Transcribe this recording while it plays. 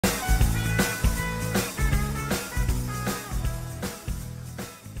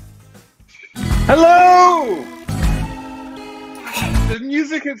Hello! The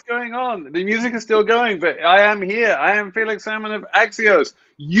music is going on. The music is still going, but I am here. I am Felix Salmon of Axios.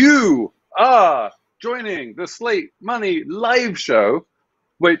 You are joining the Slate Money live show,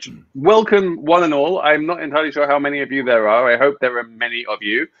 which welcome one and all. I'm not entirely sure how many of you there are. I hope there are many of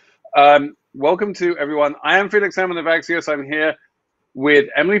you. Welcome to everyone. I am Felix Salmon of Axios. I'm here with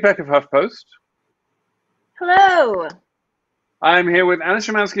Emily Peck of HuffPost. Hello. I'm here with Anna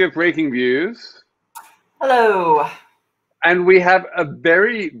Szymanski of Breaking Views. Hello. And we have a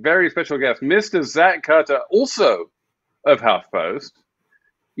very, very special guest, Mr. Zach Carter, also of HuffPost.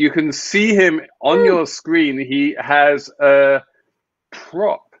 You can see him on your screen. He has a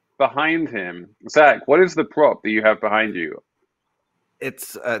prop behind him. Zach, what is the prop that you have behind you?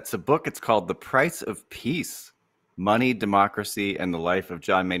 It's a book. It's called The Price of Peace: Money, Democracy, and the Life of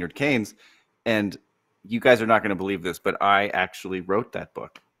John Maynard Keynes. And you guys are not going to believe this, but I actually wrote that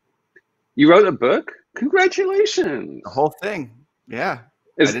book. You wrote a book? Congratulations. The whole thing. Yeah.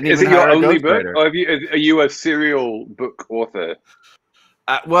 Is it your only book? Or are you a serial book author?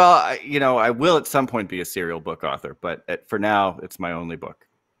 Well, I will at some point be a serial book author, but for now, it's my only book.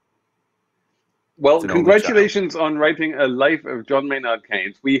 Well, congratulations on writing A Life of John Maynard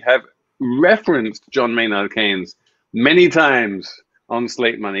Keynes. We have referenced John Maynard Keynes many times on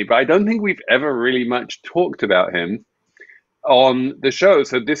Slate Money, but I don't think we've ever really much talked about him on the show.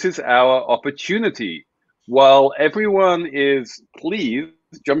 So this is our opportunity. While everyone is pleased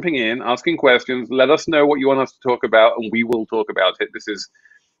jumping in, asking questions, let us know what you want us to talk about, and we will talk about it. This is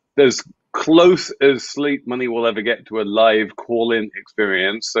as close as Slate Money will ever get to a live call-in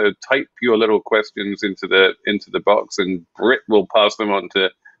experience. So type your little questions into the box, and Britt will pass them on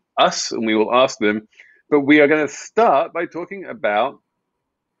to us, and we will ask them. But we are going to start by talking about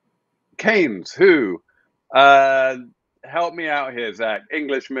Keynes, who, help me out here, Zach.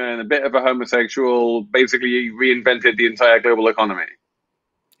 Englishman, a bit of a homosexual, basically reinvented the entire global economy.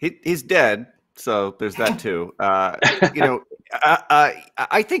 He's dead, so there's that too. I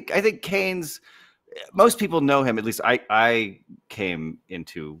think Keynes. Most people know him. At least I came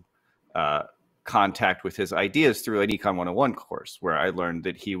into contact with his ideas through an Econ 101 course, where I learned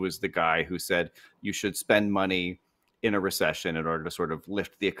that he was the guy who said you should spend money in a recession in order to sort of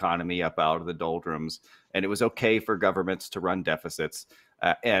lift the economy up out of the doldrums, and it was okay for governments to run deficits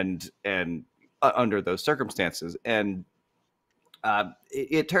and under those circumstances. And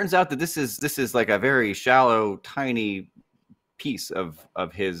it turns out that this is like a very shallow, tiny piece of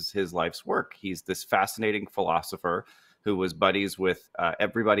his life's work. He's this fascinating philosopher who was buddies with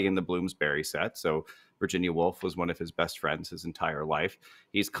everybody in the Bloomsbury set. So Virginia Woolf was one of his best friends his entire life.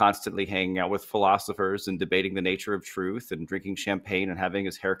 He's constantly hanging out with philosophers and debating the nature of truth and drinking champagne and having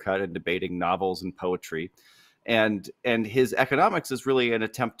his haircut and debating novels and poetry. And his economics is really an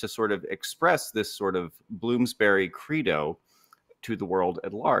attempt to sort of express this sort of Bloomsbury credo to the world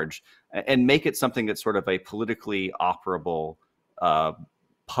at large and make it something that's sort of a politically operable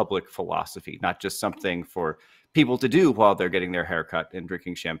public philosophy, not just something for people to do while they're getting their haircut and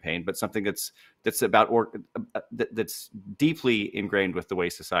drinking champagne, but something that's deeply ingrained with the way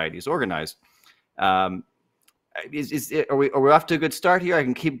society is organized. Are we off to a good start here? I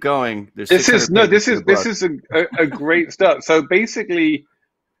can keep going. This is a great start. So basically,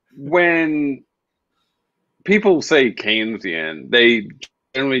 when people say Keynesian, they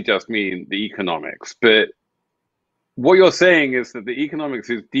generally just mean the economics, but what you're saying is that the economics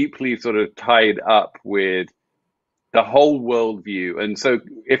is deeply sort of tied up with the whole worldview. And so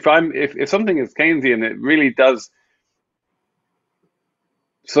if something is Keynesian, it really does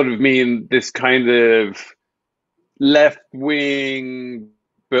sort of mean this kind of left wing,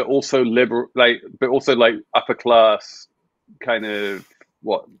 but also liberal, but also upper class kind of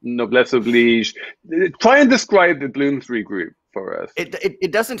noblesse oblige. Try and describe the Bloomsbury group for us.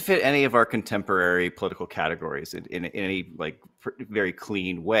 It doesn't fit any of our contemporary political categories in any very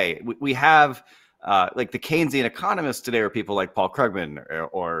clean way. We have the Keynesian economists today are people like Paul Krugman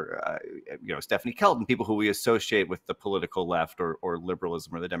or Stephanie Kelton, people who we associate with the political left or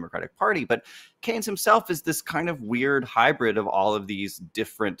liberalism or the Democratic Party. But Keynes himself is this kind of weird hybrid of all of these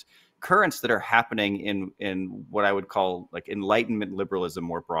different currents that are happening in what I would call like Enlightenment liberalism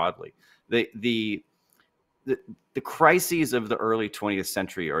more broadly. The crises of the early 20th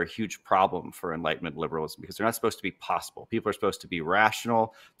century are a huge problem for Enlightenment liberalism because they're not supposed to be possible. People are supposed to be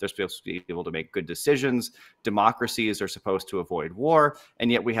rational. They're supposed to be able to make good decisions. Democracies are supposed to avoid war.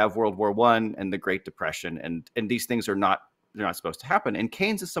 And yet we have World War I and the Great Depression. And these things they're not supposed to happen. And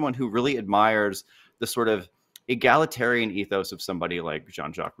Keynes is someone who really admires the sort of egalitarian ethos of somebody like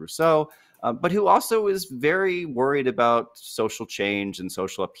Jean-Jacques Rousseau, but who also is very worried about social change and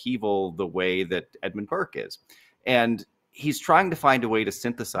social upheaval the way that Edmund Burke is. And he's trying to find a way to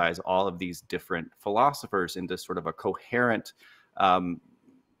synthesize all of these different philosophers into sort of a coherent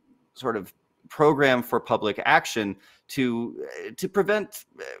sort of program for public action to prevent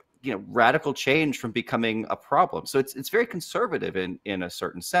radical change from becoming a problem. So it's very conservative in a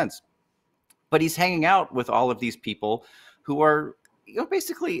certain sense, but he's hanging out with all of these people who are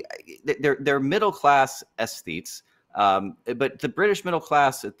basically they're middle class aesthetes. But the British middle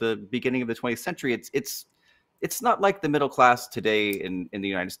class at the beginning of the 20th century, it's not like the middle class today in the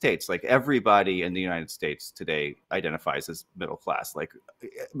United States. Like everybody in the United States today identifies as middle class. Like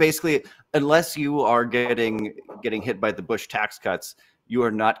basically, unless you are getting hit by the Bush tax cuts, you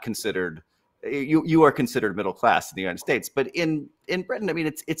are not considered. You are considered middle class in the United States. But in Britain, I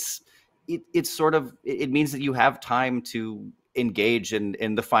mean, it's sort of, it means that you have time to engage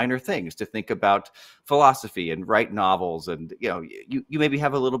in the finer things, to think about philosophy and write novels, and you maybe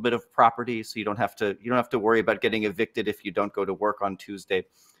have a little bit of property, so you don't have to worry about getting evicted if you don't go to work on Tuesday.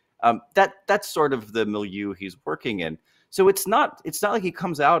 That's sort of the milieu he's working in. So it's not like he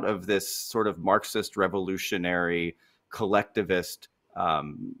comes out of this sort of Marxist revolutionary collectivist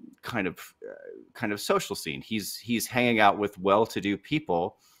kind of social scene. He's hanging out with well-to-do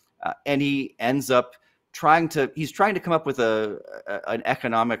people, and he ends up trying to come up with an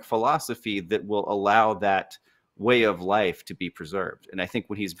economic philosophy that will allow that way of life to be preserved. And I think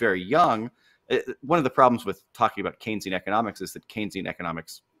when he's very young, one of the problems with talking about Keynesian economics is that Keynesian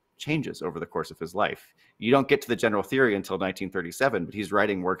economics changes over the course of his life. You don't get to the general theory until 1937, but he's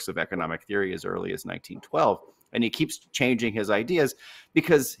writing works of economic theory as early as 1912, and he keeps changing his ideas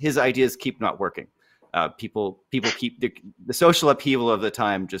because his ideas keep not working. People keep the social upheaval of the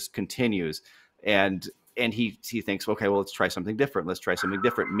time just continues, and he thinks, okay, well, let's try something different.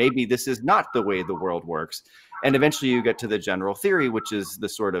 Maybe this is not the way the world works. And eventually you get to the general theory, which is the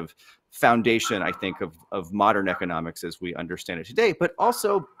sort of foundation, I think, of modern economics as we understand it today, but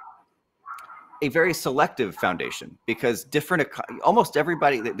also a very selective foundation, because almost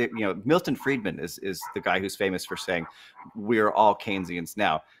everybody, Milton Friedman is the guy who's famous for saying, we're all Keynesians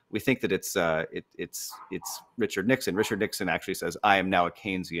now. We think that it's Richard Nixon. Richard Nixon actually says, I am now a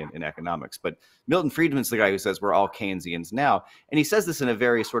Keynesian in economics. But Milton Friedman's the guy who says we're all Keynesians now. And he says this in a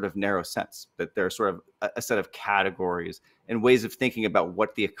very sort of narrow sense, that there's sort of a set of categories and ways of thinking about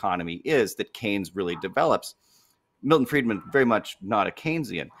what the economy is that Keynes really develops. Milton Friedman, very much not a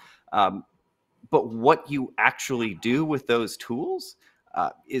Keynesian. But what you actually do with those tools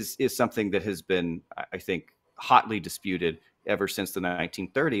is something that has been, I think, hotly disputed ever since the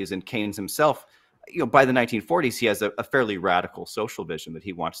 1930s. And Keynes himself, by the 1940s, he has a fairly radical social vision that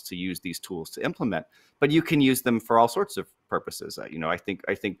he wants to use these tools to implement. But you can use them for all sorts of purposes. I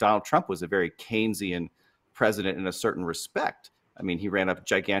think Donald Trump was a very Keynesian president in a certain respect. I mean, he ran up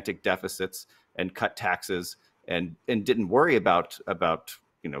gigantic deficits and cut taxes and didn't worry about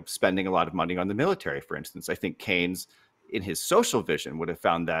spending a lot of money on the military, for instance. I think Keynes, in his social vision, would have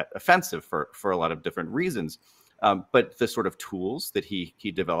found that offensive for a lot of different reasons. But the sort of tools that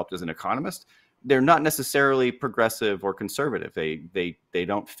he developed as an economist, they're not necessarily progressive or conservative. They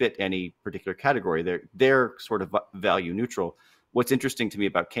don't fit any particular category. They're sort of value neutral. What's interesting to me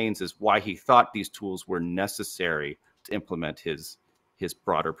about Keynes is why he thought these tools were necessary to implement his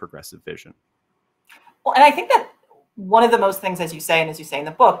broader progressive vision. Well, and I think that one of the most things, as you say, and as you say in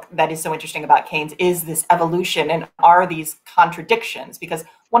the book, that is so interesting about Keynes is this evolution and are these contradictions. Because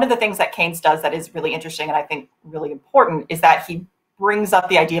one of the things that Keynes does that is really interesting and I think really important is that he brings up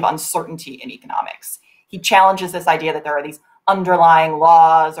the idea of uncertainty in economics. He challenges this idea that there are these underlying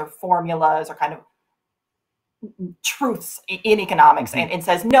laws or formulas or kind of truths in economics, mm-hmm. and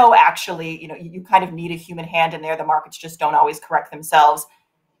says, no, actually, you kind of need a human hand in there. The markets just don't always correct themselves.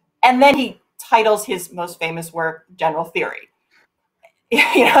 And then he titles his most famous work General Theory.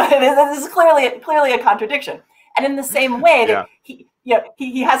 This is clearly a contradiction. And in the same way that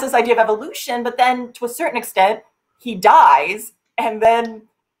he has this idea of evolution, but then to a certain extent he dies, and then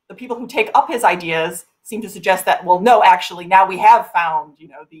the people who take up his ideas seem to suggest that, well, no, actually now we have found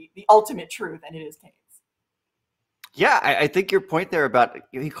the ultimate truth, and it is Keynes. Yeah, I think your point there about,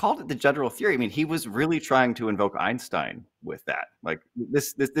 he called it the general theory. I mean, he was really trying to invoke Einstein with that. Like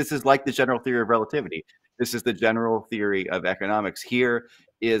this is like the general theory of relativity. This is the general theory of economics. Here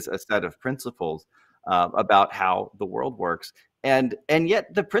is a set of principles about how the world works, and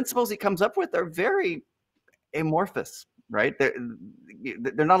yet the principles he comes up with are very amorphous, right?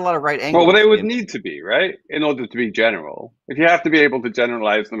 They're not a lot of right angles. Well, they would need to be, right, in order to be general. If you have to be able to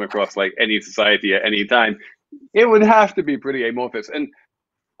generalize them across like any society at any time, it would have to be pretty amorphous. And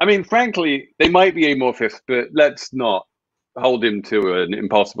I mean, frankly, they might be amorphous, but let's not hold him to an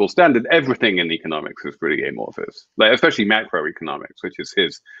impossible standard. Everything in economics is pretty amorphous, like especially macroeconomics, which is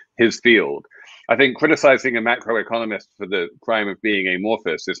his field. I think criticizing a macroeconomist for the crime of being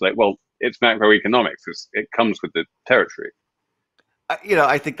amorphous is like, well, it's macroeconomics. It comes with the territory.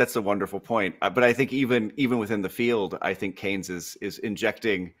 I think that's a wonderful point. But I think even within the field, I think Keynes is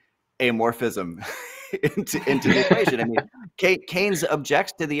injecting amorphism into the equation. I mean, Keynes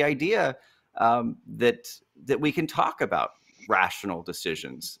objects to the idea that we can talk about rational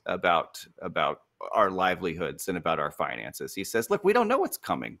decisions about our livelihoods and about our finances. He says, look, we don't know what's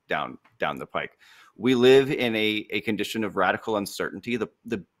coming down the pike. We live in a condition of radical uncertainty.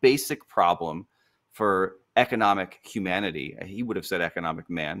 The basic problem for economic humanity, he would have said economic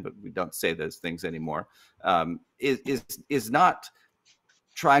man, but we don't say those things anymore, is not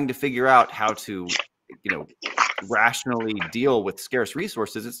trying to figure out how to rationally deal with scarce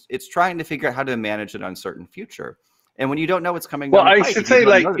resources. It's trying to figure out how to manage an uncertain future. And when you don't know what's coming down the pike, I should say,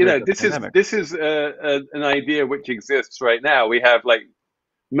 this is an idea which exists right now. We have like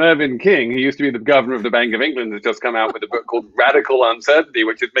Mervyn King, who used to be the governor of the Bank of England, has just come out with a book called Radical Uncertainty,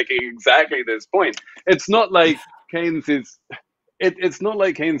 which is making exactly this point. It's not like Keynes is. It's not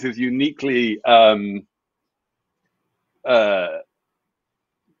like Keynes is uniquely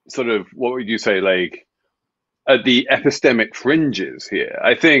sort of, what would you say, like at the epistemic fringes here.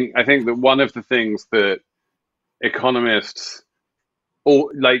 I think that one of the things that economists,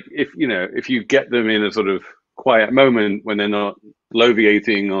 or like if you get them in a sort of quiet moment when they're not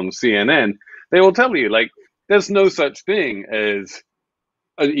bloviating on CNN, they will tell you like there's no such thing as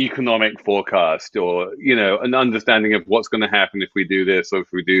an economic forecast or an understanding of what's going to happen if we do this or if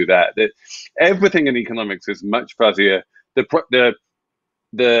we do that. That everything in economics is much fuzzier.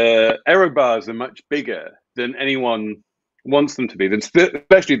 The error bars are much bigger than anyone wants them to be,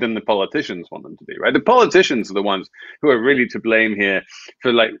 especially than the politicians want them to be, right? The politicians are the ones who are really to blame here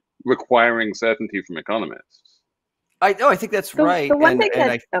for like requiring certainty from economists. I think that's right. The one thing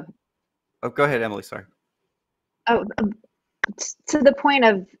go ahead, Emily. Sorry. To the point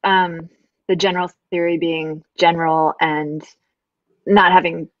of the general theory being general and not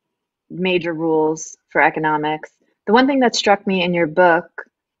having major rules for economics, the one thing that struck me in your book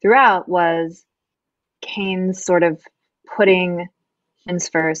throughout was Keynes sort of putting humans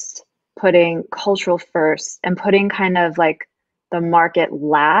first, putting cultural first, and putting kind of like the market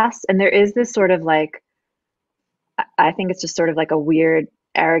last. And there is this sort of like, I think it's just sort of like a weird,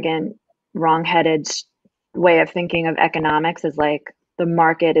 arrogant, wrong-headed way of thinking of economics as like the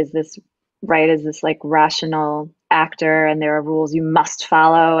market is this, right, is this like rational actor and there are rules you must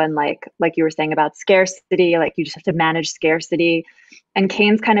follow. And like you were saying about scarcity, like you just have to manage scarcity. And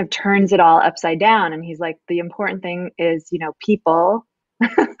Keynes kind of turns it all upside down. And he's like, the important thing is, people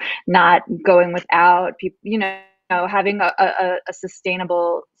not going without, people, having a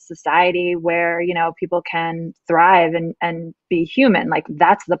sustainable society where, people can thrive and be human. Like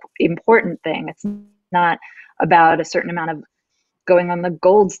that's the important thing. It's not about a certain amount of going on the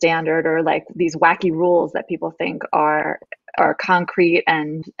gold standard or like these wacky rules that people think are concrete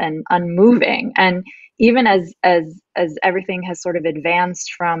and unmoving. And even as everything has sort of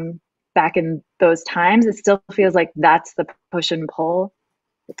advanced from back in those times, it still feels like that's the push and pull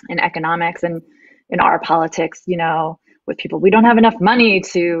in economics and in our politics, with people. We don't have enough money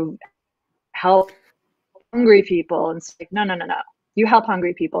to help hungry people. And it's like, no. You help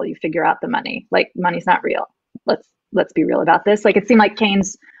hungry people, you figure out the money. Like money's not real. Let's be real about this. Like it seemed like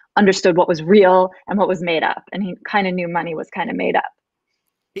Keynes understood what was real and what was made up, and he kind of knew money was kind of made up.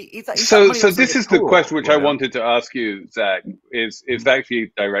 So this is the question which I wanted to ask you, Zach, is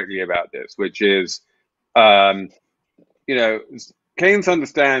actually directly about this, which is, Keynes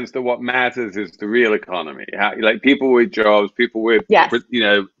understands that what matters is the real economy, like people with jobs, people with,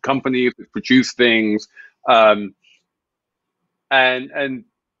 companies that produce things, and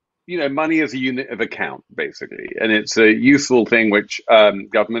money is a unit of account, basically, and it's a useful thing which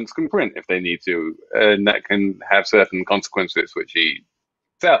governments can print if they need to, and that can have certain consequences, which he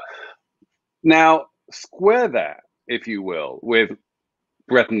felt. Now, square that, if you will, with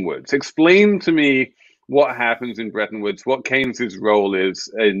Bretton Woods. Explain to me what happens in Bretton Woods, what Keynes's role is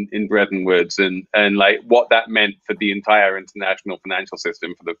in Bretton Woods, and like what that meant for the entire international financial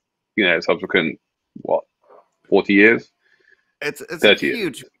system for the subsequent 40 years. It's a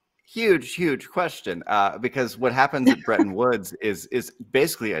huge question, because what happens at Bretton Woods is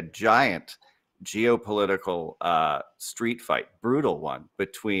basically a giant geopolitical street fight, brutal one,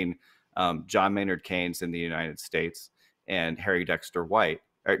 between John Maynard Keynes in the United States and Harry Dexter White,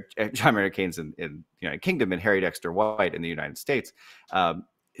 or John Maynard Keynes in the United Kingdom and Harry Dexter White in the United States.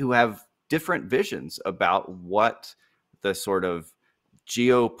 who have different visions about what the sort of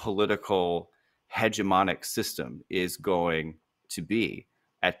geopolitical hegemonic system is going to be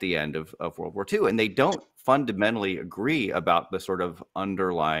at the end of World War II. And they don't fundamentally agree about the sort of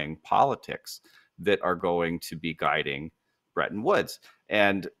underlying politics that are going to be guiding Bretton Woods.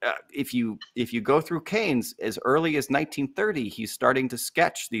 And if you go through Keynes as early as 1930, he's starting to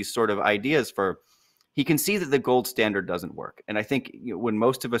sketch these sort of ideas for, he can see that the gold standard doesn't work. And I think when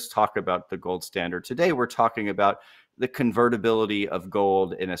most of us talk about the gold standard today, we're talking about the convertibility of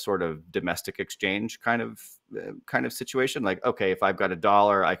gold in a sort of domestic exchange kind of situation. Like, okay, if I've got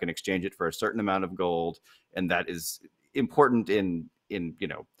 $1, I can exchange it for a certain amount of gold, and that is important in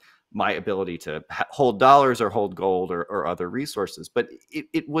my ability to hold dollars or hold gold or other resources. But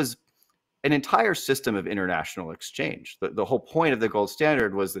it was an entire system of international exchange. The whole point of the gold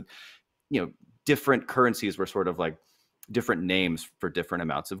standard was that, different currencies were sort of like different names for different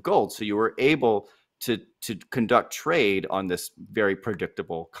amounts of gold. So you were able to conduct trade on this very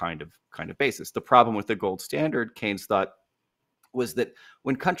predictable kind of basis. The problem with the gold standard, Keynes thought, was that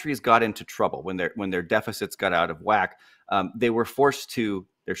when countries got into trouble, when their deficits got out of whack, they were forced to,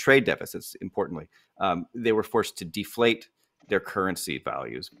 their trade deficits, importantly, they were forced to deflate their currency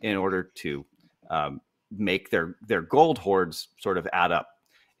values in order to make their gold hoards sort of add up.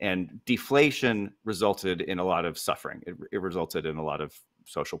 And deflation resulted in a lot of suffering. It resulted in a lot of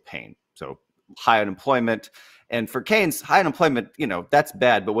social pain. So high unemployment. And for Keynes, high unemployment, that's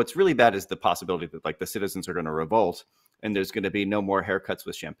bad. But what's really bad is the possibility that like the citizens are going to revolt and there's going to be no more haircuts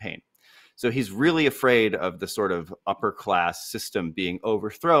with champagne. So he's really afraid of the sort of upper class system being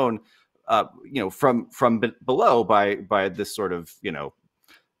overthrown, from below by this sort of,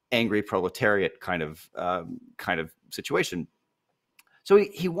 angry proletariat kind of situation. So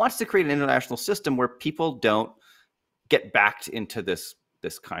he wants to create an international system where people don't get backed into this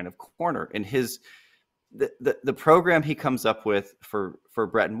kind of corner. And the program he comes up with for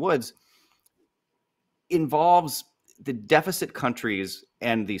Bretton Woods involves the deficit countries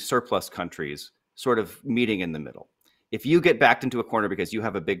and the surplus countries sort of meeting in the middle. If you get backed into a corner because you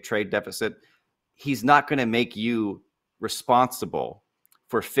have a big trade deficit, he's not going to make you responsible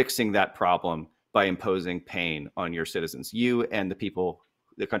for fixing that problem by imposing pain on your citizens. You and the people,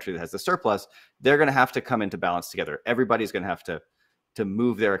 the country that has the surplus, they're going to have to come into balance together. Everybody's going to have to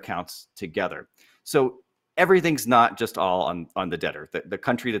move their accounts together. So everything's not just all on the debtor. The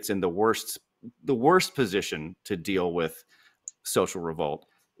country that's in the worst position to deal with social revolt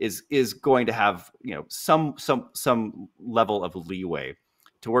is going to have some level of leeway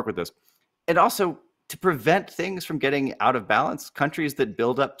to work with this. And also to prevent things from getting out of balance, countries that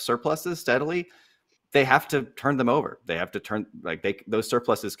build up surpluses steadily, they have to turn them over. They have to those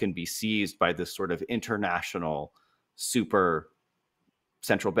surpluses can be seized by this sort of international super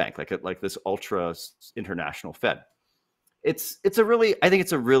central bank, like this ultra international Fed. I think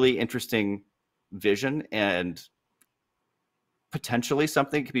it's a really interesting vision, and potentially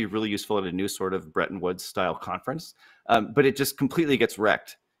something could be really useful at a new sort of Bretton Woods style conference. But it just completely gets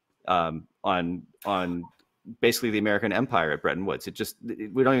wrecked on basically the American empire at Bretton Woods.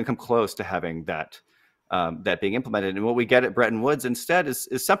 We don't even come close to having that being implemented. And what we get at Bretton Woods instead is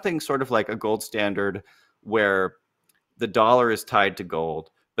something sort of like a gold standard where the dollar is tied to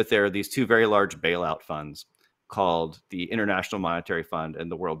gold, but there are these two very large bailout funds called the International Monetary Fund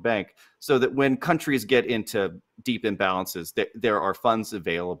and the World Bank, so that when countries get into deep imbalances, there are funds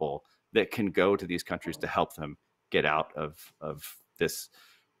available that can go to these countries to help them get out of this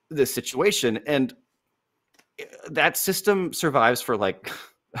situation. And that system survives for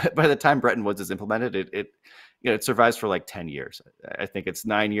by the time Bretton Woods is implemented, it survives for 10 years. I think it's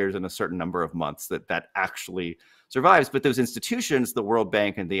 9 years and a certain number of months that actually survives. But those institutions, the World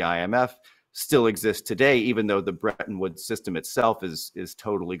Bank and the IMF, still exist today, even though the Bretton Woods system itself is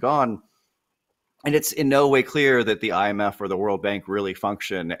totally gone. And it's in no way clear that the IMF or the World Bank really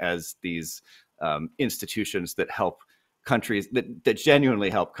function as these institutions that help countries, that genuinely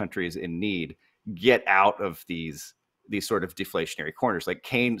help countries in need get out of these sort of deflationary corners. Like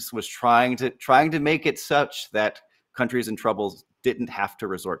Keynes was trying to make it such that countries in trouble didn't have to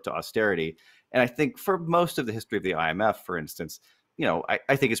resort to austerity. And I think for most of the history of the IMF, for instance,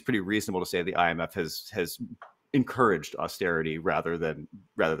 I think it's pretty reasonable to say the IMF has encouraged austerity rather than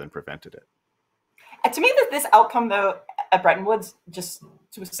prevented it. And to me, this outcome, though, at Bretton Woods, just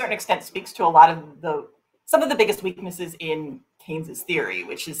to a certain extent, speaks to a lot of some of the biggest weaknesses in Keynes's theory,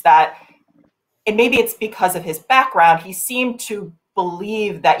 which is that, and maybe it's because of his background, he seemed to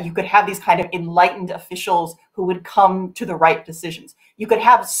believe that you could have these kind of enlightened officials who would come to the right decisions. You could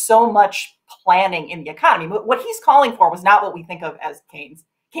have so much planning in the economy. What he's calling for was not what we think of as Keynes.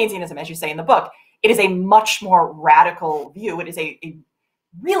 Keynesianism, as you say in the book, it is a much more radical view. It is a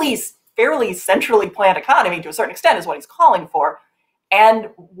really fairly centrally planned economy to a certain extent is what he's calling for. And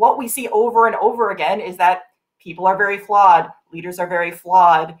what we see over and over again is that people are very flawed, leaders are very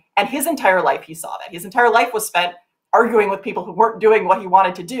flawed, and his entire life he saw that. His entire life was spent arguing with people who weren't doing what he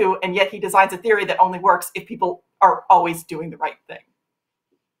wanted to do, and yet he designs a theory that only works if people are always doing the right thing.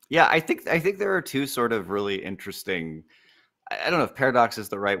 Yeah, I think there are two sort of really interesting, I don't know if paradox is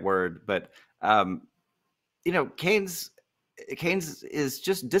the right word, but Keynes is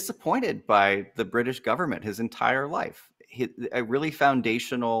just disappointed by the British government his entire life. A really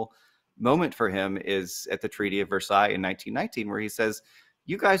foundational moment for him is at the Treaty of Versailles in 1919, where he says,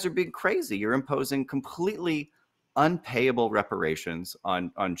 you guys are being crazy. You're imposing completely unpayable reparations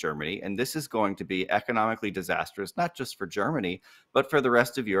on Germany, and this is going to be economically disastrous, not just for Germany, but for the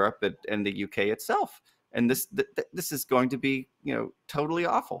rest of Europe and the UK itself. And this is going to be, totally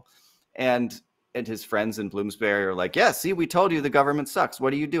awful. And his friends in Bloomsbury are like, yeah, see, we told you the government sucks.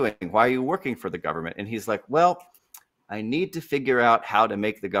 What are you doing? Why are you working for the government? And he's like, well, I need to figure out how to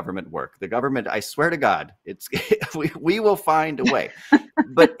make the government work. The government, I swear to God, we will find a way.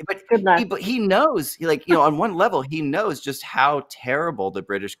 But he knows, on one level, he knows just how terrible the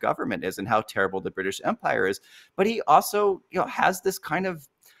British government is and how terrible the British Empire is. But he also, has this kind of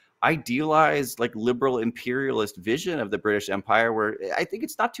idealized, liberal imperialist vision of the British Empire, where I think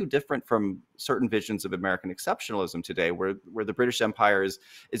it's not too different from certain visions of American exceptionalism today, where the British Empire is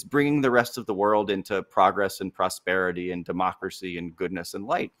bringing the rest of the world into progress and prosperity and democracy and goodness and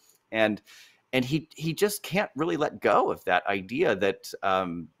light. And he just can't really let go of that idea that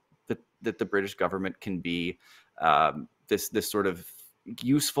that the British government can be this sort of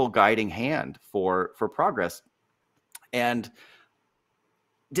useful guiding hand for progress. And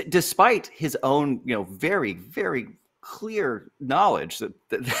despite his own, very, very clear knowledge that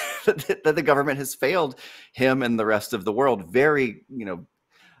the government has failed him and the rest of the world very,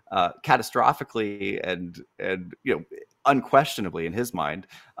 catastrophically and unquestionably in his mind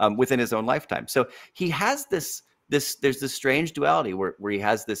within his own lifetime. So he has there's this strange duality where he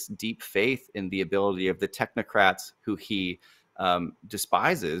has this deep faith in the ability of the technocrats who he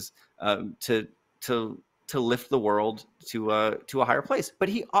despises to lift the world to a higher place. But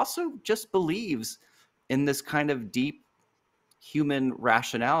he also just believes in this kind of deep human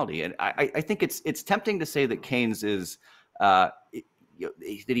rationality. And I think it's tempting to say that Keynes is that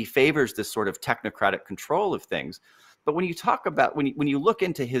he favors this sort of technocratic control of things. But when you talk about when you look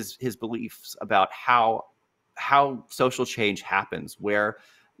into his beliefs about how social change happens, where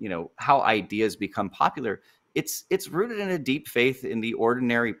how ideas become popular, it's rooted in a deep faith in the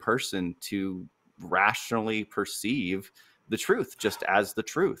ordinary person to rationally perceive the truth just as the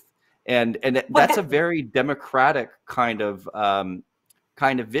truth, and that's a very democratic kind of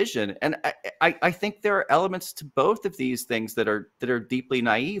vision. And I think there are elements to both of these things that are deeply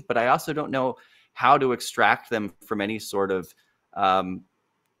naive, but I also don't know how to extract them from any sort of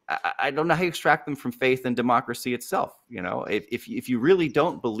I don't know how you extract them from faith in democracy itself. If you really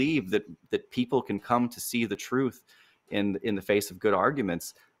don't believe that people can come to see the truth in the face of good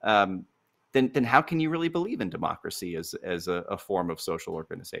arguments, then how can you really believe in democracy as a form of social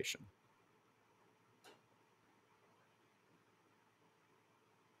organization?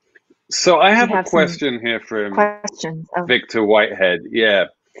 So I have a question here from Victor Whitehead. Yeah,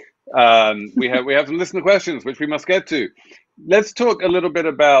 we have some listener questions which we must get to. Let's talk a little bit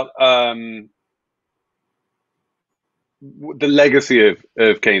about the legacy of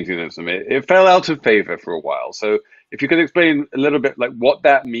Keynesianism. It fell out of favor for a while. So if you could explain a little bit what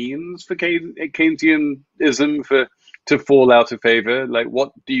that means for Keynesianism to fall out of favor,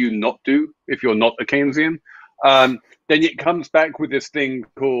 what do you not do if you're not a Keynesian? Then it comes back with this thing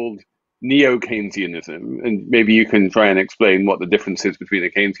called neo-Keynesianism, and maybe you can try and explain what the difference is between a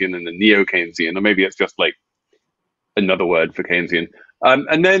Keynesian and a neo-Keynesian, or maybe it's just another word for Keynesian.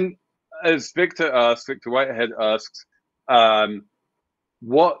 And then, as Victor Whitehead asks,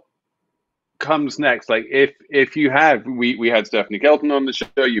 what comes next? If you have, we had Stephanie Kelton on the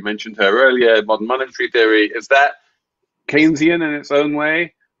show, you mentioned her earlier, modern monetary theory, is that Keynesian in its own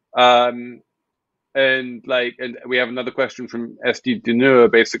way? And we have another question from SD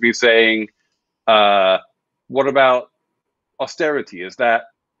Deneur basically saying, what about austerity? Is that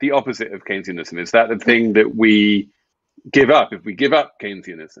the opposite of Keynesianism? Is that the thing that we give up if we give up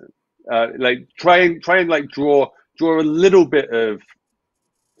Keynesianism? Try and draw a little bit of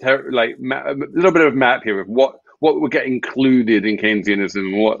map here of what would get included in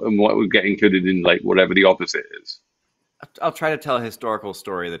Keynesianism and what would get included in whatever the opposite is. I'll try to tell a historical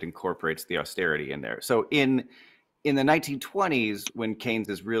story that incorporates the austerity in there. So in in the 1920s, when Keynes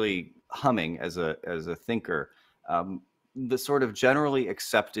is really humming as a thinker, the sort of generally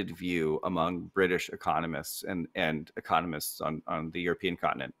accepted view among British economists and economists on the European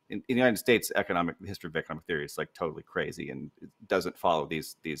continent, in the United States, the history of economic theory is like totally crazy and it doesn't follow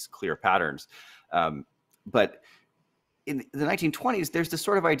these clear patterns. But in the 1920s, there's this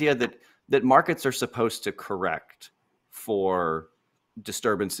sort of idea that markets are supposed to correct for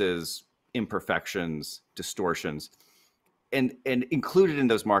disturbances, imperfections, distortions, and included in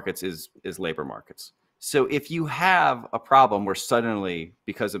those markets is labor markets. So if you have a problem where suddenly,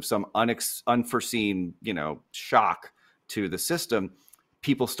 because of some unforeseen, shock to the system,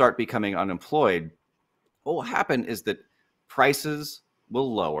 people start becoming unemployed, what will happen is that prices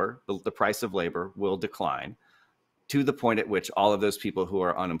will lower, the price of labor will decline to the point at which all of those people who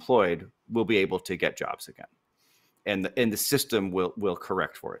are unemployed will be able to get jobs again. And the system will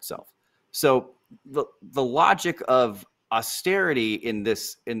correct for itself. So the logic of austerity in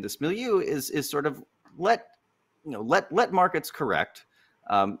this milieu is sort of let markets correct,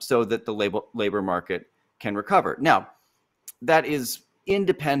 so that the labor market can recover. Now, that is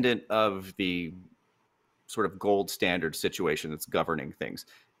independent of the sort of gold standard situation that's governing things.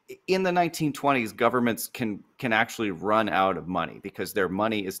 In the 1920s, governments can actually run out of money because their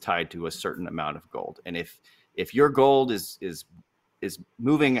money is tied to a certain amount of gold. And if your gold is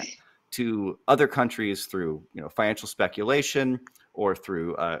moving to other countries through financial speculation or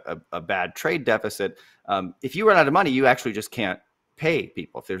through a bad trade deficit, if you run out of money, you actually just can't pay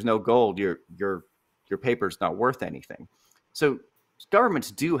people. If there's no gold, your paper's not worth anything. So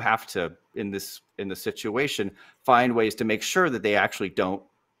governments do have to, in this situation, find ways to make sure that they actually don't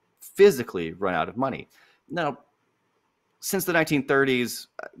physically run out of money. Now, since the 1930s,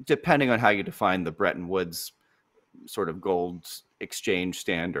 depending on how you define the Bretton Woods sort of gold exchange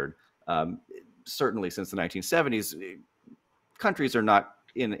standard, certainly since the 1970s, countries are not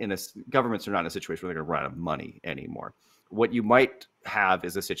governments are not in a situation where they're going to run out of money anymore. What you might have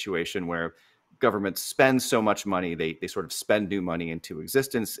is a situation where governments spend so much money, they sort of spend new money into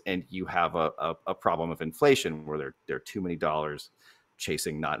existence, and you have a problem of inflation where there are too many dollars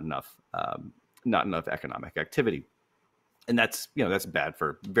chasing not enough economic activity. And that's bad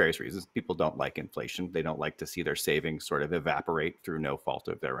for various reasons. People don't like inflation. They don't like to see their savings sort of evaporate through no fault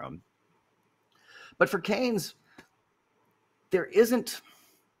of their own. But for Keynes, there isn't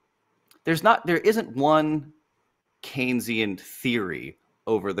one Keynesian theory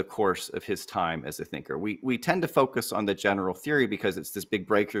over the course of his time as a thinker. We tend to focus on the general theory because it's this big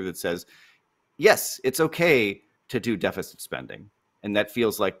breakthrough that says, yes, it's okay to do deficit spending. And that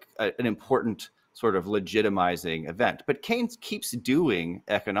feels like an important sort of legitimizing event. But Keynes keeps doing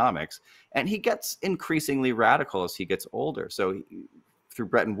economics, and he gets increasingly radical as he gets older. So through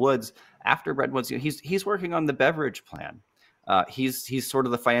Bretton Woods, after Bretton Woods, he's working on the beverage plan. He's sort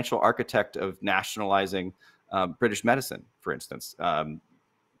of the financial architect of nationalizing British medicine, for instance.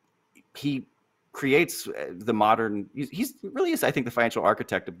 He creates the modern. He really is, I think, the financial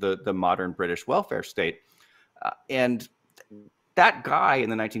architect of the modern British welfare state. And that guy in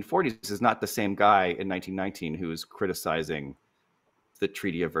the 1940s is not the same guy in 1919 who is criticizing the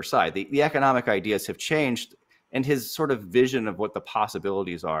Treaty of Versailles. The economic ideas have changed, and his sort of vision of what the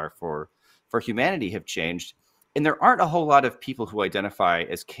possibilities are for humanity have changed. And there aren't a whole lot of people who identify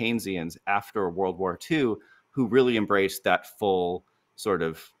as Keynesians after World War II who really embraced that full sort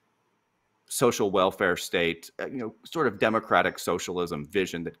of social welfare state, sort of democratic socialism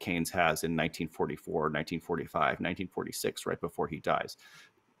vision that Keynes has in 1944, 1945, 1946, right before he dies.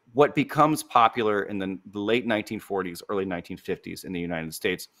 What becomes popular in the late 1940s, early 1950s in the United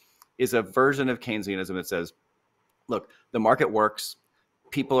States is a version of Keynesianism that says, look, the market works,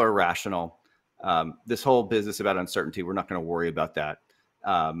 people are rational. This whole business about uncertainty, we're not going to worry about that.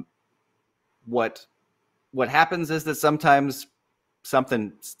 What happens is that sometimes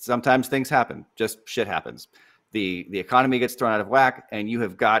things happen, just shit happens. The economy gets thrown out of whack, and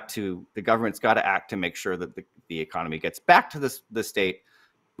the government's got to act to make sure that the economy gets back to the state,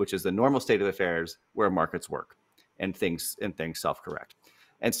 which is the normal state of affairs where markets work and things self-correct.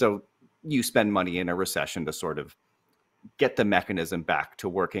 And so you spend money in a recession to sort of get the mechanism back to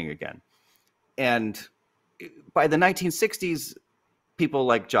working again. And by the 1960s, people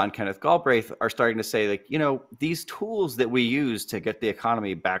like John Kenneth Galbraith are starting to say, like, these tools that we use to get the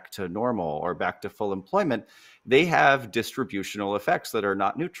economy back to normal or back to full employment, they have distributional effects that are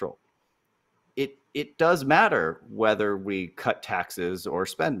not neutral. It does matter whether we cut taxes or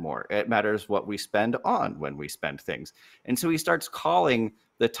spend more. It matters what we spend on when we spend things. And so he starts calling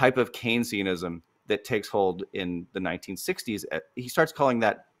the type of Keynesianism that takes hold in the 1960s, he starts calling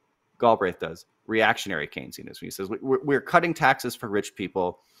that, Galbraith does, reactionary Keynesianism. He says we're cutting taxes for rich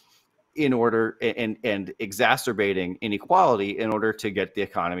people in order and exacerbating inequality in order to get the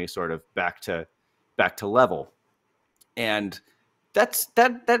economy sort of back to level. And that's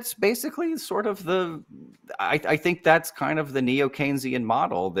basically sort of I think that's kind of the neo-Keynesian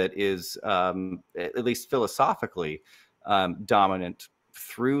model that is at least philosophically dominant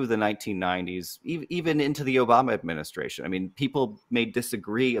through the 1990s, even into the Obama administration. I mean, people may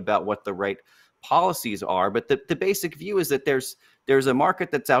disagree about what the right policies are, but the basic view is that there's a market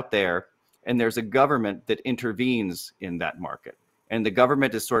that's out there, and there's a government that intervenes in that market. And the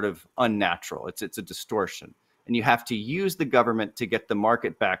government is sort of unnatural. It's a distortion. And you have to use the government to get the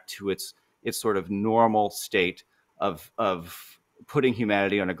market back to its sort of normal state of putting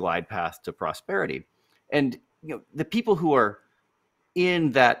humanity on a glide path to prosperity. And the people who are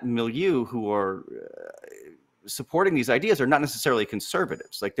in that milieu who are supporting these ideas are not necessarily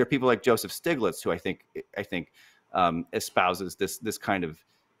conservatives. Like there are people like Joseph Stiglitz, who I think espouses this kind of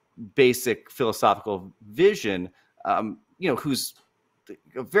basic philosophical vision, who's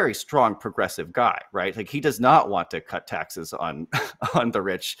a very strong progressive guy, right? Like he does not want to cut taxes on the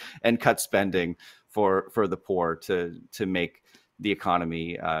rich and cut spending for the poor to make the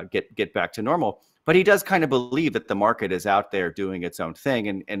economy get back to normal. But he does kind of believe that the market is out there doing its own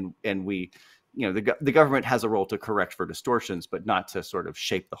thing, and we, the government has a role to correct for distortions, but not to sort of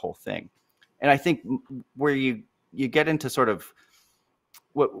shape the whole thing. And I think where you get into sort of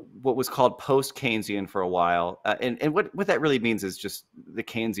what was called post-Keynesian for a while, and what that really means is just the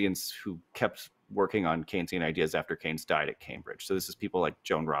Keynesians who kept working on Keynesian ideas after Keynes died at Cambridge. So this is people like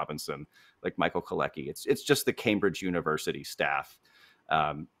Joan Robinson, like Michael Kalecki. It's just the Cambridge University staff.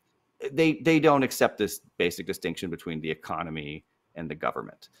 They don't accept this basic distinction between the economy and the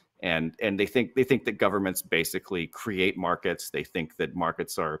government, and they think that governments basically create markets. They think that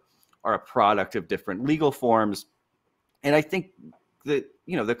markets are a product of different legal forms, and I think that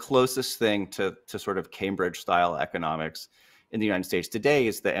the closest thing to sort of Cambridge style economics in the United States today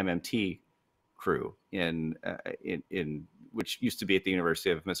is the MMT crew in which used to be at the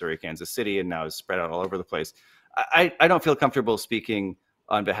University of Missouri, Kansas City, and now is spread out all over the place. I don't feel comfortable speaking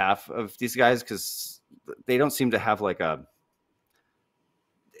on behalf of these guys because they don't seem to have like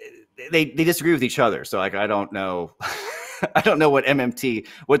they disagree with each other. So like I don't know I don't know what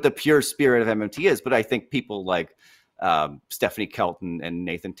the pure spirit of MMT is, but I think people like Stephanie Kelton and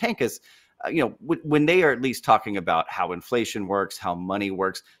Nathan Tankes, when they are at least talking about how inflation works, how money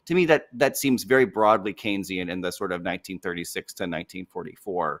works, to me that seems very broadly Keynesian in the sort of 1936 to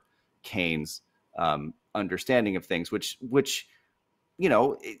 1944 Keynes understanding of things, which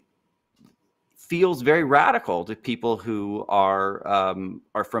it feels very radical to people who are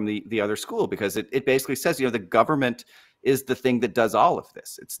from the other school, because it basically says the government is the thing that does all of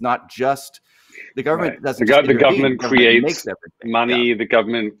this. It's not just the government. Right. Doesn't the government creates money. Yeah. The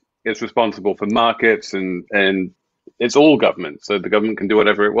government is responsible for markets, and it's all government. So the government can do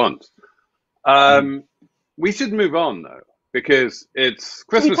whatever it wants. We should move on though, because it's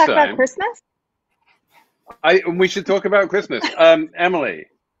Christmas time. Can we talk about Christmas? We should talk about Christmas. Emily, yeah.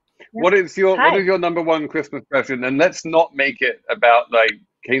 What is your number one Christmas present? And let's not make it about like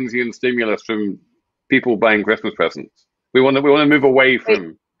Keynesian stimulus from people buying Christmas presents. We want to move away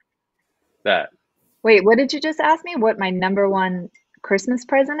from that. Wait, what did you just ask me? What my number one Christmas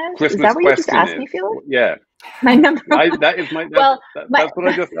present is? Is that what you just asked me, Felix? Yeah. My number one. That's what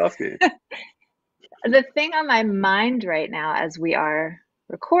I just asked you. The thing on my mind right now as we are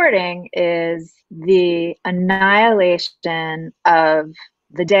recording is the annihilation of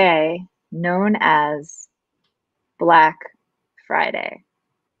the day known as Black Friday.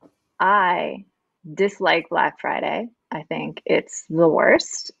 I dislike Black Friday. I think it's the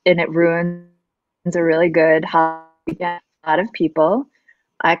worst, and it ruins a really good holiday for a lot of people.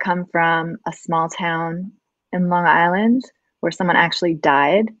 I come from a small town in Long Island where someone actually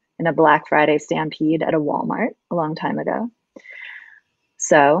died in a Black Friday stampede at a Walmart a long time ago.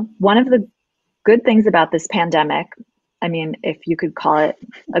 So one of the good things about this pandemic, I mean, if you could call it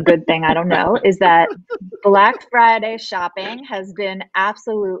a good thing, I don't know, is that Black Friday shopping has been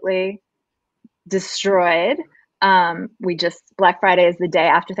absolutely destroyed. Black Friday is the day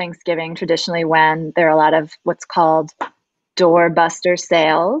after Thanksgiving, traditionally, when there are a lot of what's called doorbuster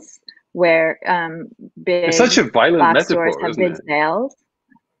sales, where big it's such a violent box metaphor, stores have big sales.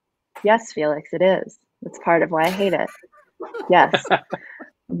 Yes, Felix, it is. That's part of why I hate it. Yes.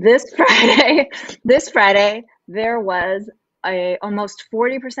 This Friday, there was a almost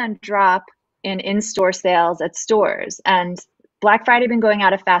 40% drop in in-store sales at stores. And Black Friday had been going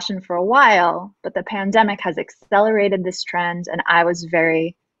out of fashion for a while, but the pandemic has accelerated this trend, and I was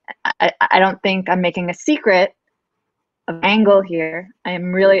very I don't think I'm making a secret of angle here. I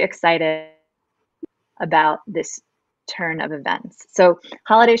am really excited about this turn of events. So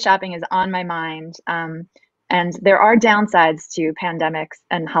holiday shopping is on my mind. And there are downsides to pandemics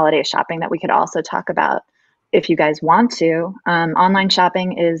and holiday shopping that we could also talk about if you guys want to. Online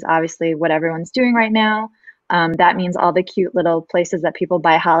shopping is obviously what everyone's doing right now. That means all the cute little places that people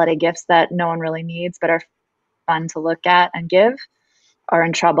buy holiday gifts that no one really needs but are fun to look at and give are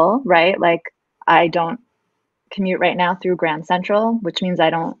in trouble, right? Like I don't commute right now through Grand Central, which means I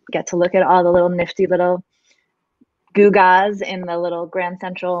don't get to look at all the little nifty little gewgaws in the little Grand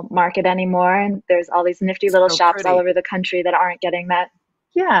Central market anymore. And there's all these nifty little shops all over the country that aren't getting that.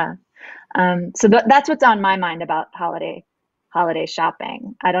 Yeah. So that's what's on my mind about holiday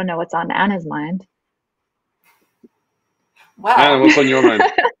shopping. I don't know what's on Anna's mind. Wow. Anna, what's on your mind?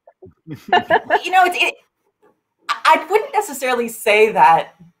 I wouldn't necessarily say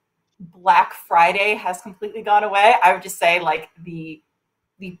that Black Friday has completely gone away. I would just say like the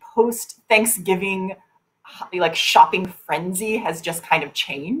post-Thanksgiving like shopping frenzy has just kind of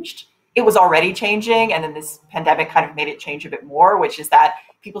changed. It was already changing, and then this pandemic kind of made it change a bit more, which is that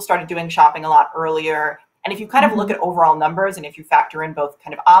people started doing shopping a lot earlier. And if you kind of look at overall numbers, and if you factor in both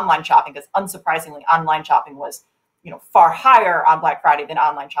kind of online shopping, because unsurprisingly, online shopping was, far higher on Black Friday than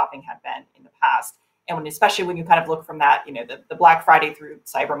online shopping had been in the past. And especially when you kind of look from that, the Black Friday through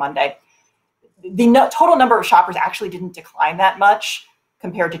Cyber Monday, the total number of shoppers actually didn't decline that much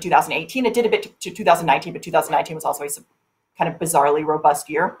compared to 2018. It did a bit to 2019, but 2019 was also a kind of bizarrely robust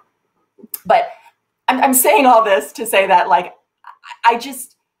year. But I'm saying all this to say that, like, I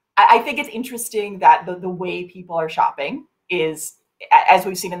think it's interesting that the way people are shopping is, as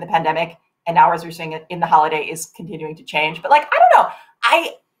we've seen in the pandemic, and now as we're seeing it in the holiday, is continuing to change. But like, I don't know,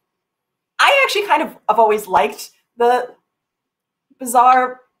 I actually kind of have always liked the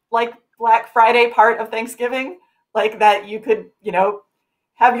bizarre, like, Black Friday part of Thanksgiving, like that you could,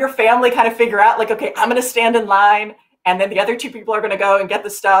 have your family kind of figure out, like, okay, I'm going to stand in line, and then the other two people are going to go and get the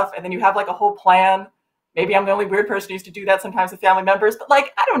stuff, and then you have like a whole plan. Maybe I'm the only weird person who used to do that sometimes with family members, but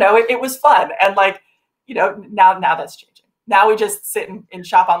like, I don't know, it was fun. And like, now that's changing. Now we just sit and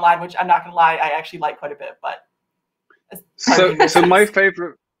shop online, which I'm not going to lie, I actually like quite a bit. But so my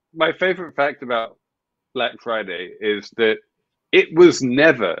favorite fact about Black Friday is that it was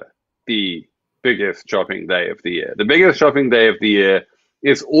never the biggest shopping day of the year. The biggest shopping day of the year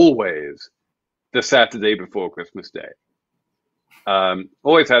is always the Saturday before Christmas Day.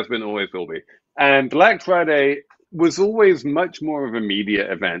 Always has been, always will be. And Black Friday was always much more of a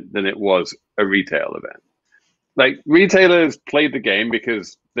media event than it was a retail event. Like, retailers played the game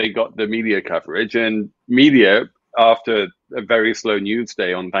because they got the media coverage, and media, after a very slow news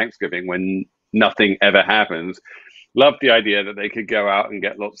day on Thanksgiving when nothing ever happens, loved the idea that they could go out and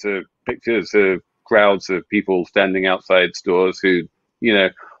get lots of pictures of crowds of people standing outside stores who,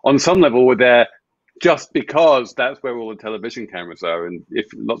 on some level were there just because that's where all the television cameras are. And if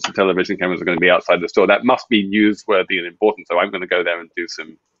lots of television cameras are going to be outside the store, that must be newsworthy and important. So I'm going to go there and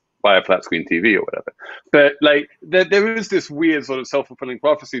buy a flat screen TV or whatever. But like, there is this weird sort of self-fulfilling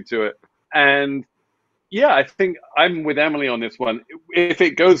prophecy to it. And yeah, I think I'm with Emily on this one. If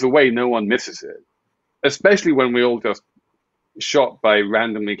it goes away, no one misses it, especially when we all just shop by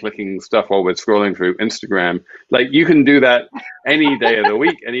randomly clicking stuff while we're scrolling through Instagram. Like, you can do that any day of the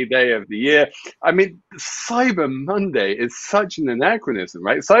week, any day of the year. I mean, Cyber Monday is such an anachronism,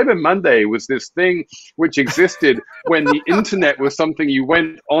 right? Cyber Monday was this thing which existed when the internet was something you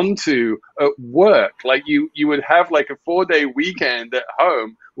went onto at work. Like, you would have like a 4-day weekend at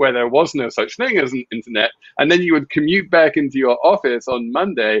home where there was no such thing as an internet, and then you would commute back into your office on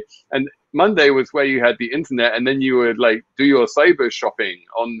Monday, and Monday was where you had the internet, and then you would like do your cyber shopping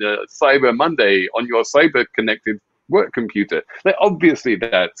on the Cyber Monday on your cyber connected work computer. Like, obviously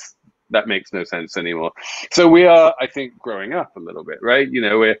that makes no sense anymore. So we are, I think, growing up a little bit, right?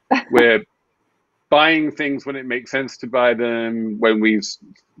 We're buying things when it makes sense to buy them. When we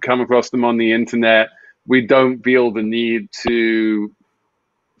come across them on the internet, we don't feel the need to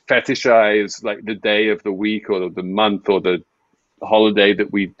fetishize like the day of the week or the month or the holiday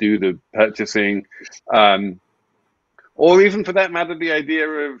that we do the purchasing, or even for that matter, the idea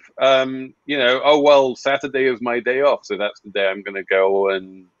of, oh, well, Saturday is my day off, so that's the day I'm going to go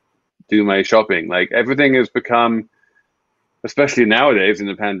and do my shopping. Like, everything has become, especially nowadays in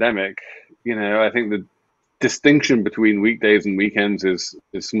the pandemic, I think the distinction between weekdays and weekends is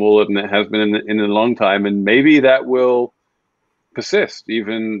smaller than it has been in a long time, and maybe that will persist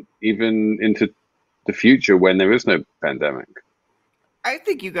even into the future when there is no pandemic. I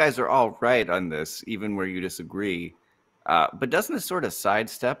think you guys are all right on this, even where you disagree. But doesn't it sort of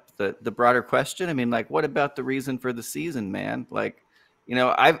sidestep the broader question? I mean, like, what about the reason for the season, man? Like, you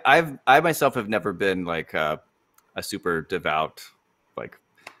know, I myself have never been like a super devout, like,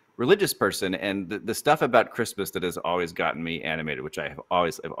 religious person, and the stuff about Christmas that has always gotten me animated, which I've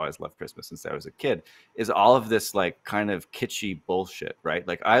always loved Christmas since I was a kid, is all of this like kind of kitschy bullshit, right?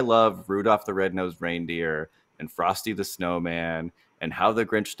 Like, I love Rudolph the Red-Nosed Reindeer and Frosty the Snowman and How the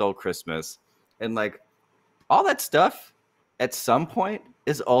Grinch Stole Christmas, and like all that stuff at some point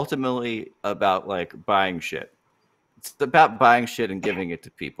is ultimately about like buying shit. It's about buying shit and giving it to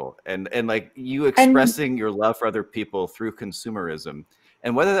people, and like you expressing your love for other people through consumerism.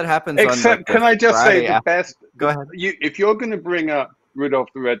 And whether that happens Except, on like can I just say the best? Go ahead. If you're going to bring up Rudolph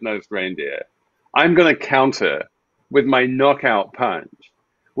the Red-Nosed Reindeer, I'm going to counter with my knockout punch,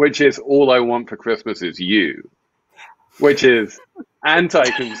 which is All I Want for Christmas Is You, which is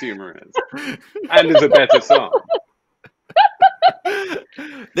anti-consumerist and is a better song.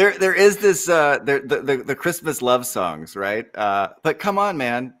 There is this the Christmas love songs, right? But come on,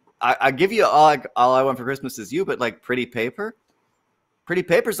 man, I give you all I Want for Christmas Is You, but like Pretty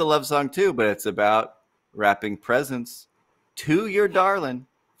Paper's a love song too, but it's about wrapping presents to your darling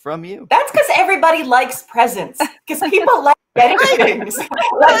from you. That's because everybody likes presents. Because people like getting things. Like,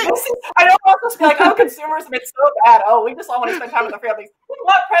 I don't want us to be like, oh, consumerism, it's so bad. Oh, we just all want to spend time with our families. We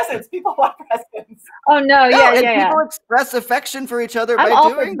want presents. People want presents. Oh no, yeah. People express affection for each other I'm by all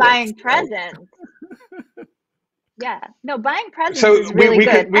doing for buying this. presents. Yeah, no, buying presents So is really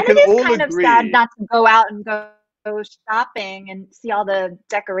good. we and can it is all kind agree. of sad not to go out and go shopping and see all the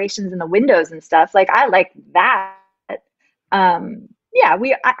decorations in the windows and stuff. Like, I like that. Yeah,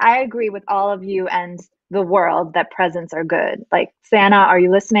 I agree with all of you and the world that presents are good. Like, Santa, are you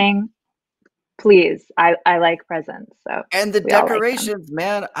listening? Please, I like presents. So, and the decorations,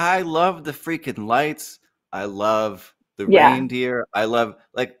 man, I love the freaking lights. I love the reindeer. I love,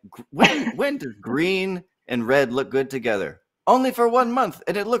 like, when does green and red look good together? Only for 1 month,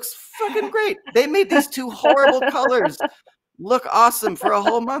 and it looks fucking great. They made these two horrible colors look awesome for a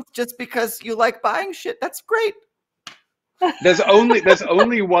whole month just because you like buying shit. That's great. There's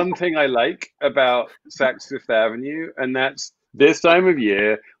only one thing I like about Saks Fifth Avenue, and that's this time of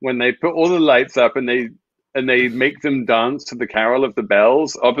year when they put all the lights up and they make them dance to the Carol of the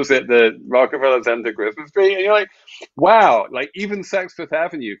Bells opposite the Rockefeller Center Christmas tree, and you're like, wow! Like, even Saks Fifth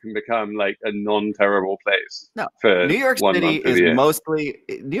Avenue can become like a non-terrible place. No, for New York 1 City month of is the year.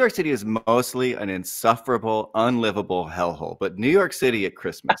 mostly an insufferable, unlivable hellhole. But New York City at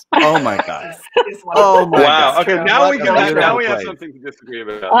Christmas, oh my god! Oh my wow! god! Okay, now we have something to disagree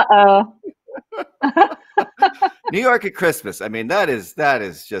about. New York at Christmas. I mean, that is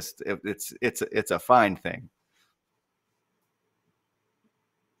just it's a fine thing.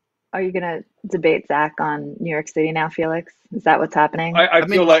 Are you gonna debate Zach on New York City now, Felix? Is that what's happening? I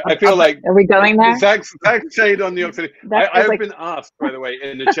feel like. Are we going there? Zach's shade on New York City. I've been asked, by the way,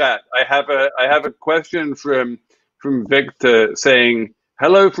 in the chat. I have a question from Victor saying,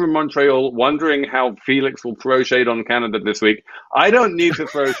 "Hello from Montreal. Wondering how Felix will throw shade on Canada this week." I don't need to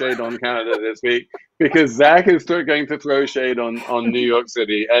throw shade on Canada this week because Zach is going to throw shade on New York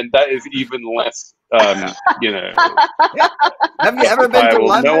City, and that is even less. You know. Have you ever been to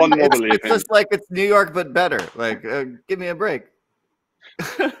London? No one will believe it's just like it's New York but better. Like, give me a break.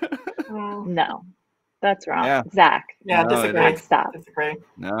 No, that's wrong. Yeah. Zach. Yeah, disagree. Stop. Disagree.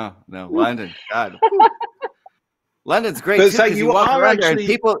 No, London. God, London's great But too. it's like Because you walk around there and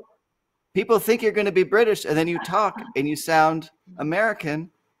people think you're going to be British, and then you talk and you sound American,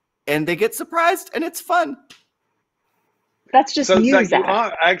 and they get surprised, and it's fun. That's just you, Zach. Zach. You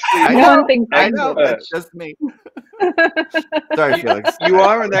are actually. I know. That's just me. Sorry, Felix. You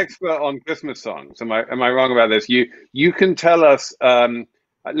are an expert on Christmas songs. Am I wrong about this? You can tell us.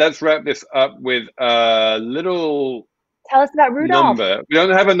 Let's wrap this up with a little. Tell us about Rudolph. Number. We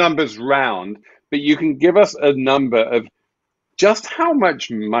don't have a numbers round, but you can give us a number of just how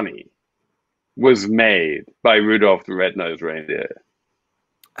much money was made by Rudolph the Red-Nosed Reindeer.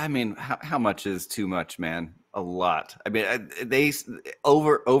 I mean, how much is too much, man? A lot. I mean, they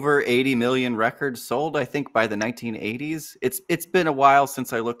over 80 million records sold, I think, by the 1980s. It's been a while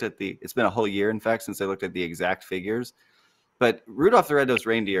since I looked at it's been a whole year, in fact, since I looked at the exact figures. But Rudolph the Red-Nosed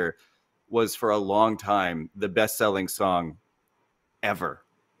Reindeer was for a long time the best-selling song ever,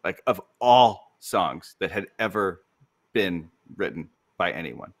 like of all songs that had ever been written by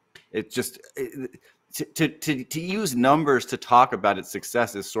anyone. It just to use numbers to talk about its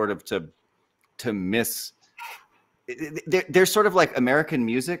success is sort of to miss. They're sort of like American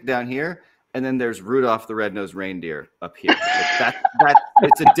music down here, and then there's Rudolph the Red-Nosed Reindeer up here. Like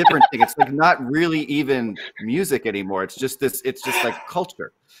it's a different thing. It's like not really even music anymore. It's just this. It's just like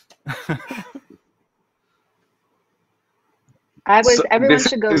culture. Everyone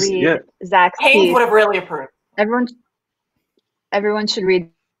should go read Zach's piece. Haynes would have really approved. Everyone should read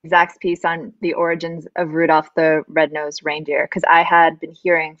Zach's piece on the origins of Rudolph the Red-Nosed Reindeer, because I had been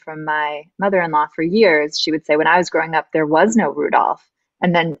hearing from my mother-in-law for years. She would say, when I was growing up, there was no Rudolph,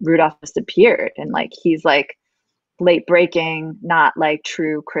 and then Rudolph just appeared, and like he's like late breaking, not like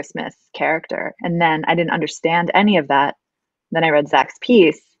true Christmas character. And then I didn't understand any of that. Then I read Zach's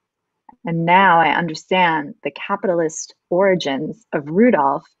piece, and now I understand the capitalist origins of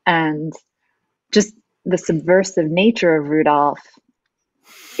Rudolph and just the subversive nature of Rudolph.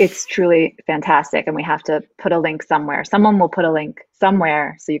 It's truly fantastic, and we have to put a link somewhere. Someone will put a link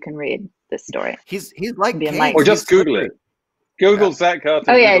somewhere so you can read this story. He's like Kane. Or just Google it. Google Zach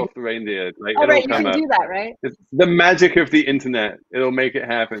Carter, Rudolph the Reindeer. Like, right, you can do that, right? It's the magic of the internet. It'll make it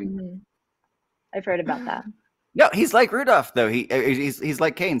happen. Mm-hmm. I've heard about that. No, he's like Rudolph, though. He's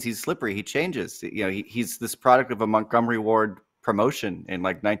like Keynes. He's slippery. He changes. You know, he's this product of a Montgomery Ward promotion in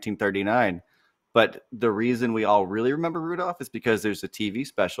like 1939. But the reason we all really remember Rudolph is because there's a TV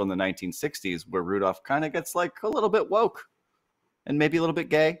special in the 1960s where Rudolph kind of gets like a little bit woke and maybe a little bit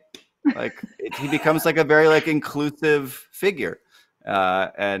gay. Like he becomes like a very like inclusive figure. You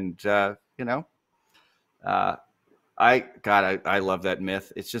know, I love that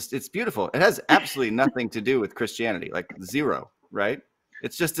myth. It's beautiful. It has absolutely nothing to do with Christianity, like zero, right?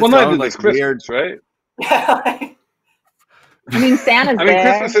 It's just its own like weird, right? I mean, Santa's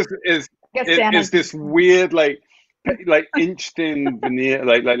there. Christmas is this weird like inch thin veneer,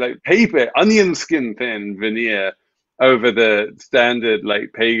 like paper, onion skin thin veneer over the standard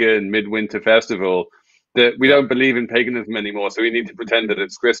like pagan midwinter festival that we don't believe in paganism anymore, so we need to pretend that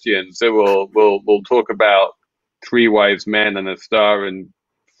it's Christian. So we'll talk about three wise men and a star and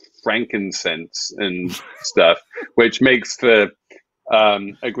frankincense and stuff, which makes for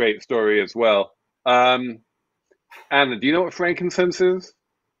a great story as well. Anna, do you know what frankincense is?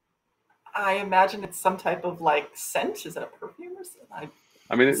 I imagine it's some type of like scent. Is it a perfume or something?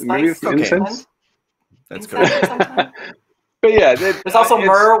 Maybe it's incense. That's correct. But yeah, there's also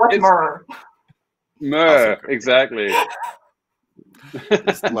myrrh. What's myrrh? Myrrh, exactly.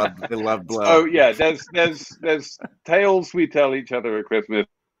 They love blood. Oh yeah, there's tales we tell each other at Christmas,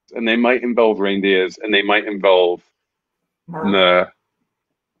 and they might involve reindeers, and they might involve myrrh.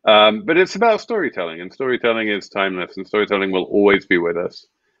 But it's about storytelling, and storytelling is timeless, and storytelling will always be with us.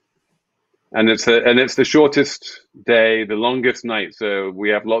 And it's the shortest day, the longest night, so we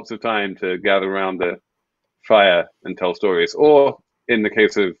have lots of time to gather around the fire and tell stories. Or in the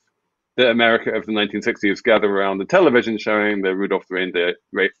case of the America of the 1960s, gather around the television showing the Rudolph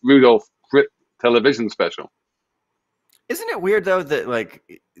television special. Isn't it weird though that like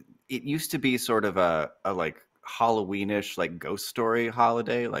it used to be sort of a like Halloweenish like ghost story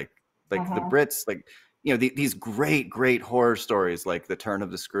holiday, like the Brits, like, you know, these great horror stories like The Turn of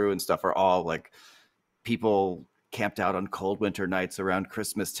the Screw and stuff are all like people camped out on cold winter nights around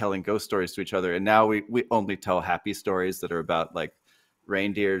Christmas telling ghost stories to each other. And now we only tell happy stories that are about like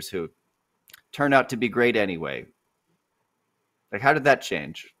reindeers who turn out to be great anyway. Like, how did that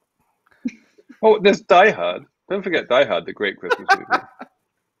change? Oh, there's Die Hard. Don't forget Die Hard, the great Christmas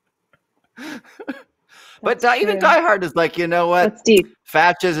movie. But even Die Hard is like, you know what? That's deep.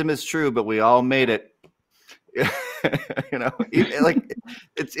 Fascism is true, but we all made it. You know, like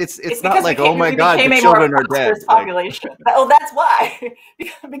it's not like, oh my God, the children are dead. Population. Like, oh, that's why.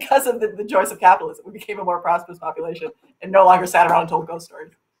 Because of the joys of capitalism, we became a more prosperous population and no longer sat around and told ghost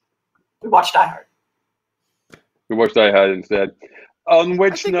stories. We watched Die Hard. We watched Die Hard instead. On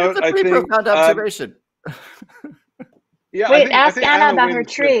which note, that's a pretty profound observation. Yeah. Wait, ask Anna about her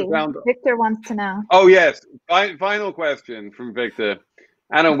tree. Victor wants to know. Oh yes, final question from Victor.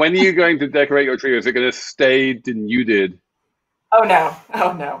 Anna, when are you going to decorate your tree? Is it going to stay denuded? Oh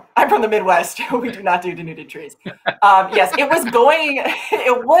no. I'm from the Midwest. We do not do denuded trees. Yes, it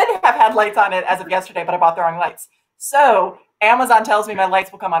would have had lights on it as of yesterday, but I bought the wrong lights. So Amazon tells me my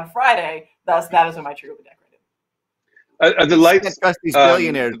lights will come on Friday. Thus, that is when my tree will be decorated. Are the lights, these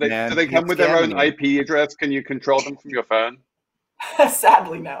billionaires, do they come with their own IP address? Can you control them from your phone?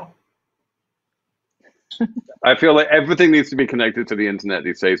 Sadly, no. I feel like everything needs to be connected to the internet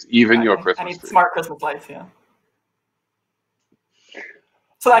these days, even your Christmas tree. I need smart Christmas lights, yeah.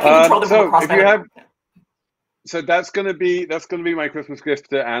 So I can control them from across my home. So that's gonna be my Christmas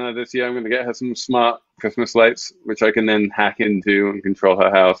gift to Anna this year. I'm gonna get her some smart Christmas lights, which I can then hack into and control her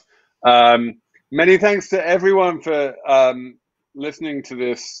house. Many thanks to everyone for listening to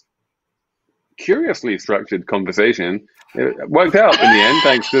this curiously structured conversation. It worked out in the end,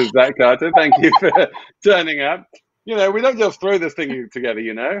 thanks to Zach Carter. Thank you for turning up. We don't just throw this thing together.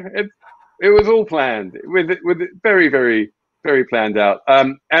 It was all planned with very, very, very planned out.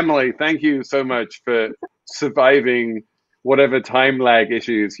 Emily, thank you so much for surviving whatever time lag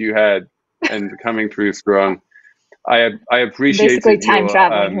issues you had and coming through strong. I appreciated basically time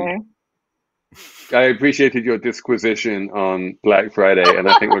traveling here. I appreciated your disquisition on Black Friday, and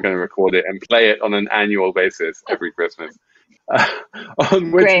I think we're going to record it and play it on an annual basis every Christmas.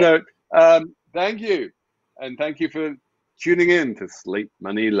 On which note, thank you. And thank you for tuning in to Slate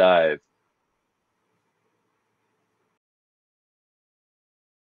Money Live.